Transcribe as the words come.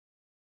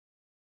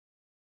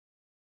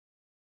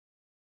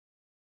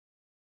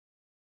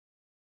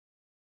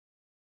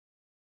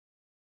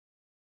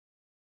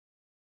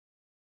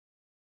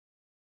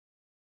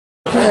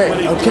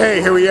Okay,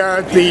 here we are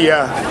at the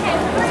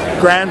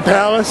Grand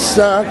Palace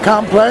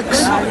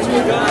complex,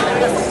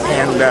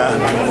 and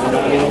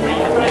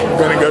we're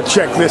going to go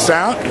check this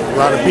out. A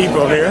lot of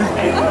people here.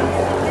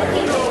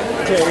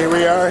 Okay, here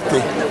we are at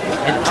the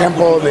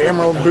Temple of the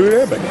Emerald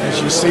Buddha, but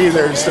as you see,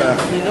 there's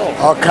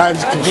all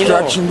kinds of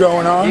construction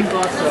going on.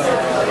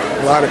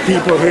 A lot of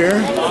people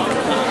here,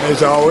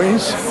 as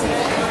always,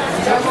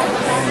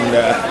 and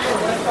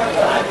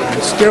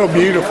it's still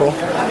beautiful.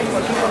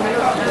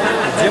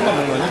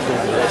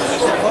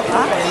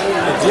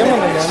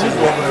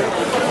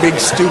 Big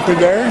stupa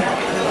there.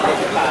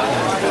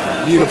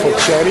 Beautiful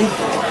chetty.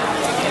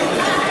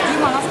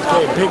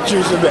 Okay,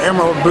 pictures of the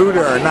Emerald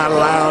Buddha are not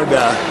allowed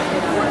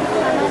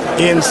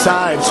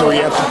inside, so we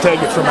have to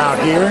take it from out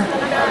here.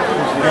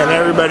 And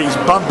everybody's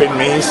bumping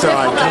me, so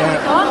I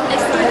can't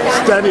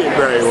study it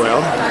very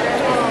well.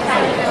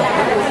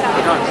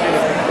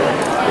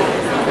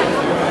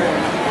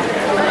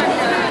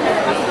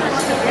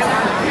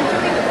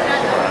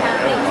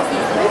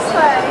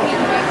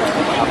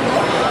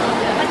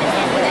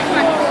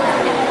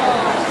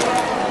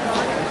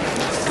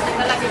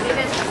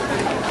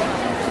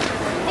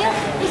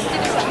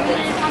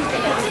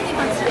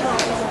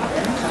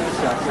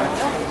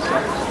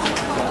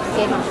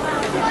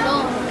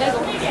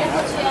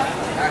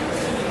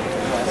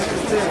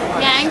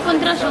 Ya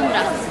encontró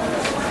sombra.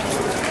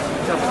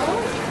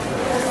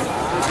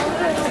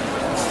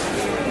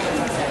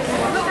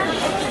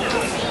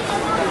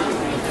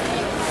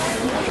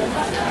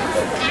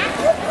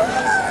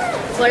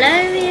 Pues la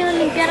he debido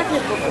limpiar hace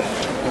poco.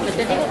 Porque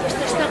te digo que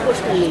esto está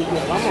puesto limpio.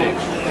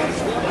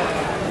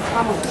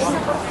 Vamos.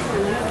 Vamos.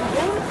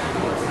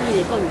 Ni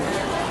de coño.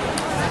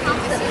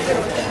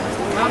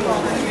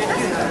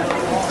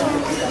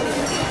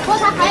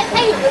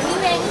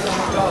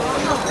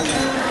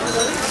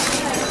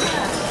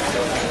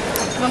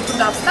 Вон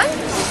туда встань,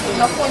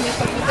 на фоне,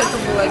 чтобы вот это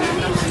было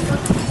видно.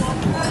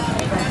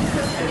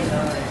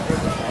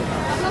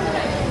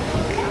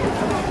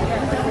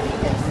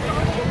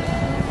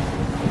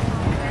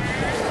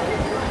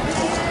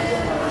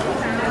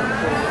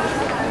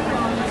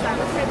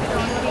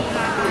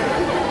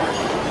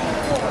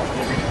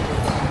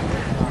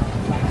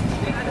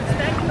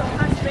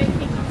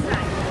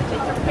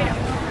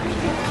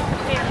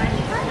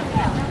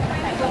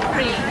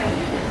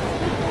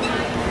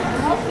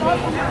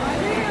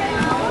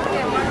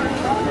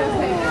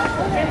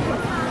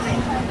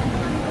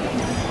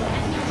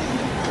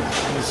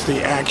 It's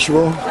the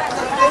actual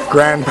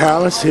Grand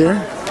Palace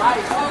here,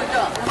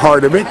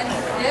 part of it.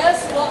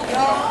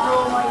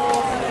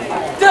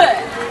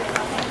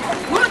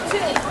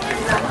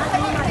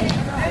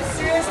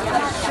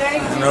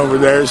 And over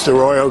there's the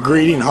Royal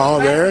Greeting Hall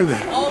there, the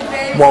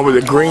one with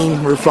the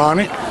green roof on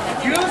it.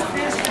 Use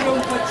this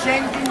room for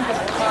changing the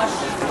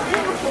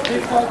posture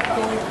before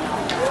going.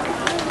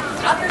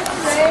 At the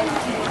same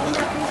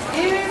time,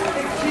 even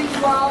if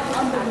you are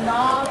on the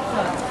north,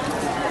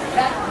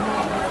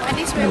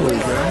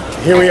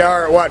 Here we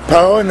are at Wat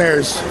Po, and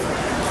there's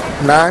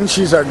Nan,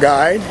 she's our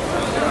guide,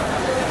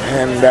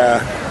 and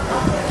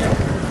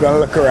we're gonna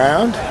look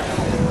around.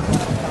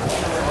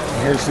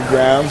 Here's the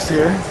grounds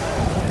here.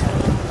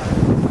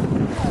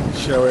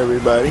 Show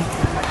everybody.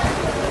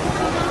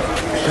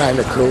 Kind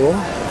of cool.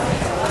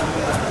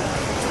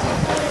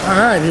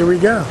 Alright, here we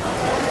go.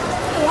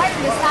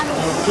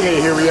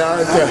 Okay, here we are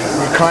at the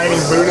reclining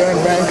Buddha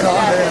in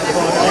Bangkok.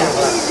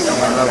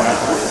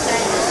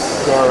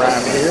 Go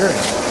around here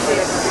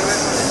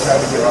and try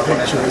to get a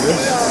picture of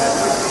this.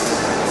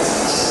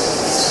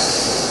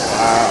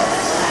 Wow.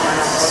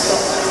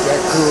 Is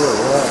that cool or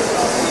what?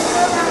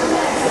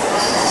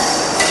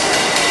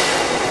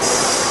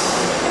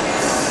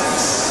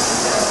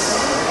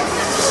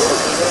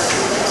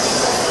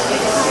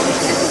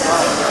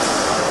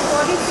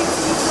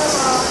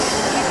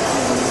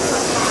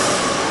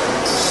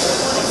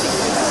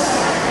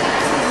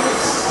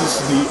 This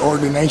is the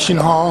ordination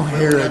hall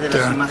here at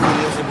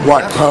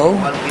Wat Po,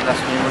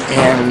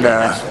 and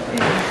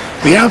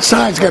the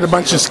outside's got a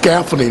bunch of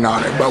scaffolding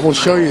on it, but we'll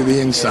show you the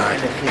inside.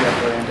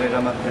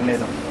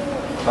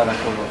 Para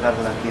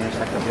colocarla aquí en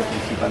esa capilla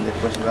principal,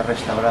 después lo ha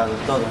restaurado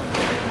todo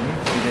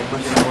y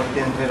después de la muerte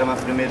de Rey Rama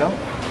I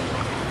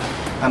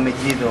ha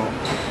metido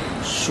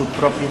su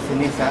propia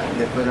ceniza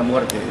después de la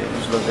muerte de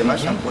los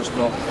demás, han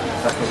puesto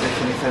la propia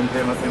ceniza de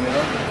Rey Rama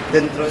I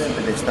dentro del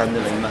pedestal de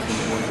la imagen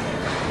de Buda.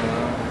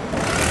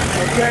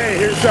 Okay,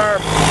 here's our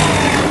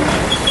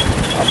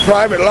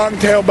private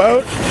longtail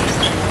boat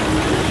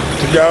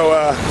to go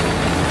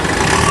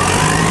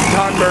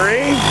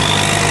Thailand.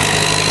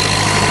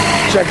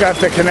 Check out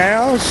the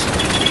canals.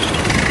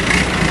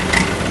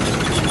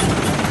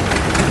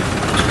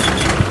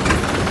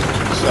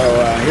 So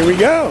here we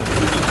go.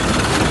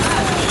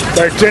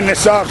 Better turn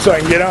this off so I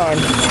can get on.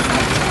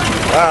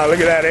 Wow, look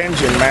at that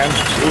engine, man.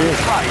 Jeez.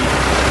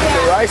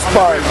 The rice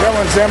barge, that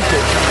one's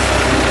empty.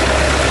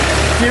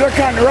 If you look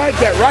on the right,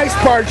 that rice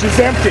barge is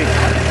empty.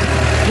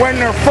 When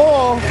they're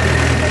full,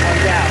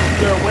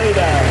 they're way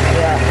down.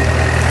 Yeah.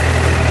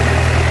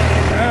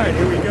 All right,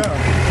 here we go.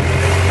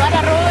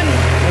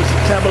 There's the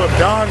Temple of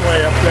Dawn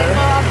way up there.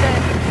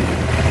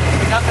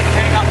 That's the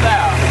king up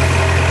there.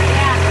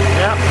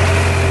 Yep.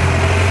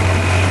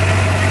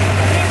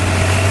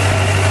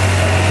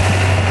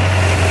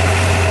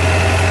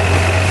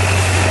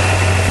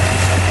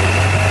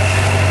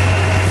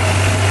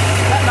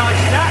 That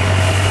nice snack.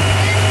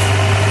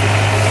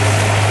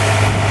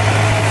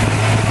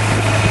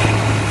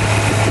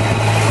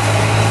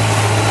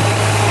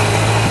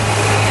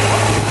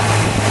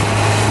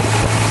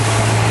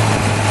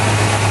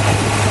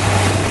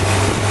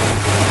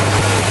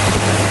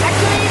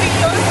 Actually, we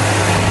use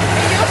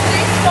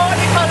this boat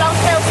because our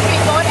sales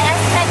speedboat as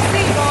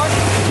taxi boat.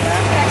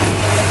 Taxi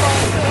to go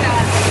to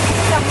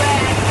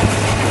somewhere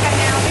in the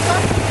canal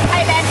because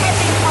Thailand has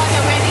been called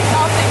the Venice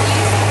of the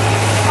East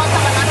because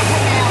of a lot of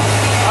canals.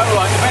 Oh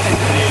right, the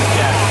Venice is,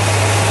 yeah.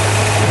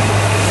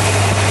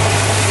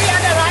 See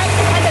on the right,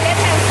 on the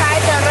left hand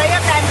side, the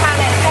Royal Grand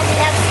Palace that we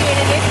have seen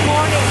in this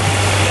morning.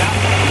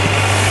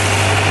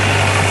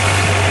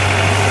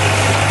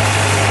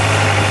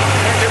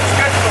 It looks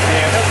good from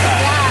here, doesn't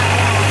it?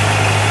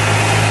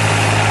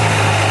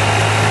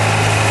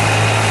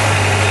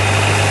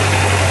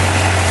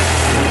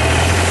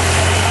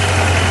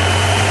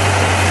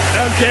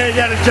 Okay,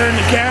 gotta turn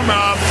the camera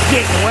off. It's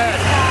getting wet.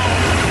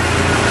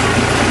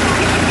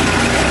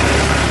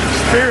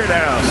 Spirit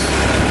House.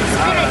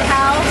 Spirit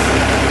house.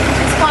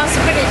 It's called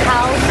Spirit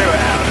house.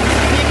 Spirit house.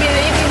 We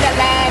believe in the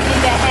land, in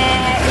the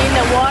air, in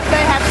the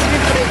water, have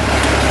spirit.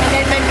 And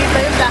then when we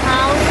build the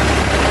house,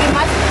 we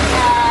must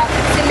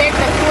select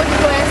the good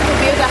first to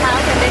build the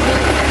house, and then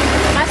we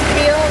must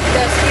build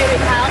the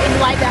spirit house,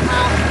 invite the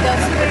house, the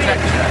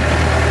spirit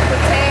to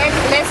take,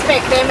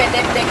 respect them, and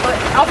then they could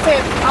offer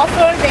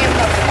them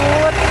the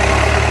food,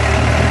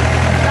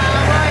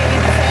 flower,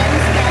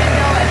 incense,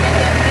 candle, and then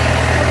they bring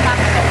and put back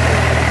to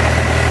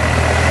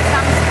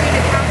some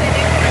spirit house and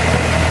decorate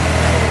it.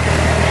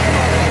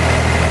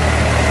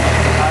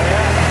 Oh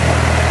yeah.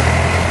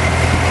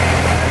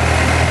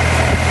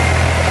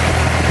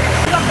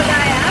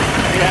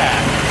 Yeah.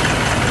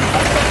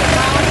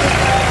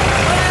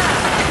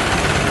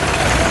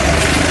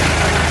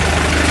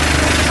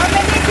 How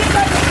many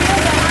people to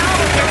build the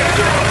house?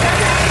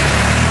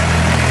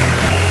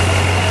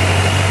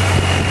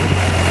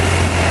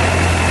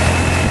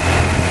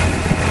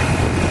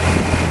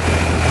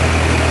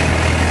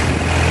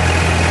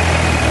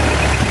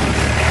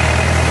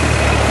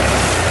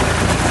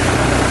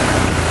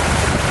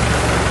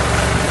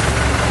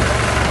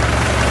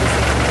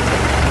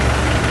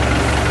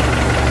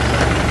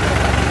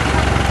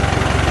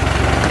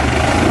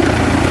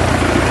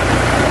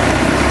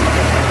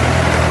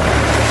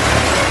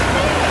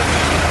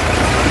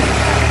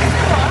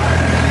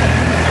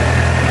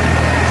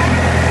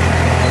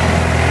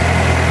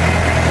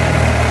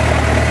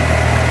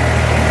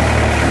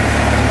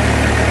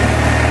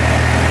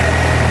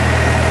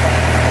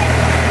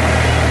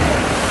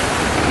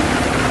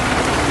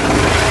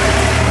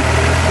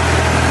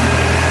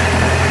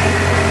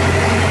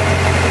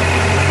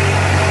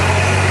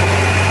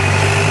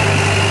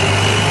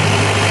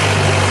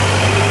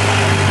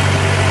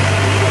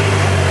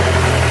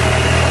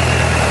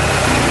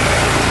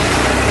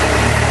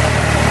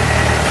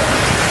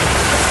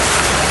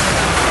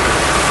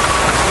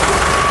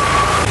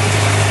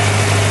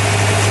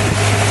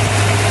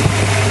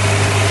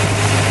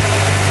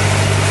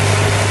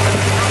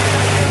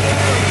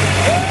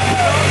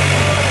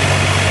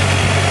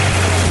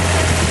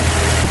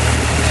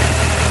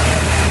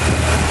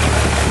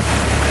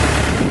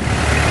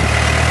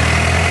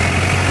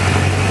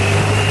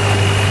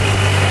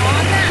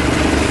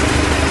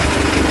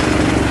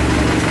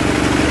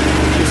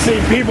 See,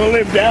 people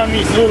live down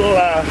these little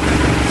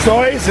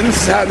soys, and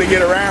this is how they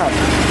get around.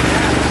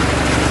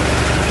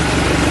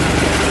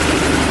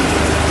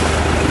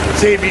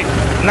 See, if you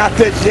not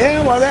this,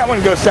 yeah, well, that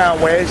one goes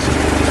down ways.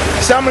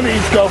 Some of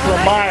these go for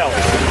miles.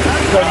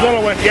 Those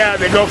little ones, yeah,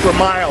 they go for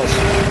miles.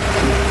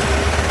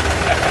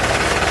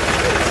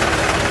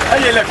 Are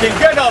you looking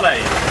good,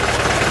 Ollie?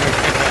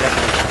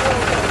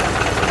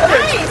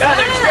 That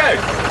looks good.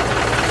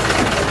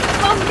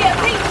 Không get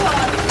pink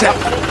one.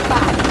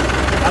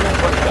 How much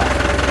was that?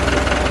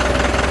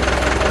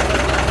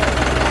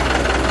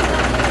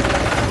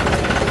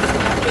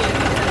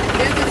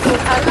 Beautiful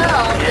color.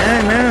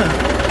 Yeah, man,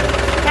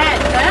 Red,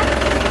 huh?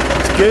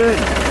 it's good.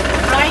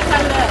 Bright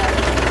color.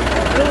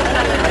 Blue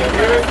color.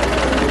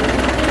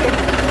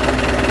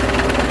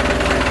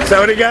 So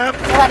what do you got?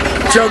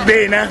 โชคดี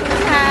นะ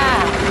ค่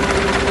ะ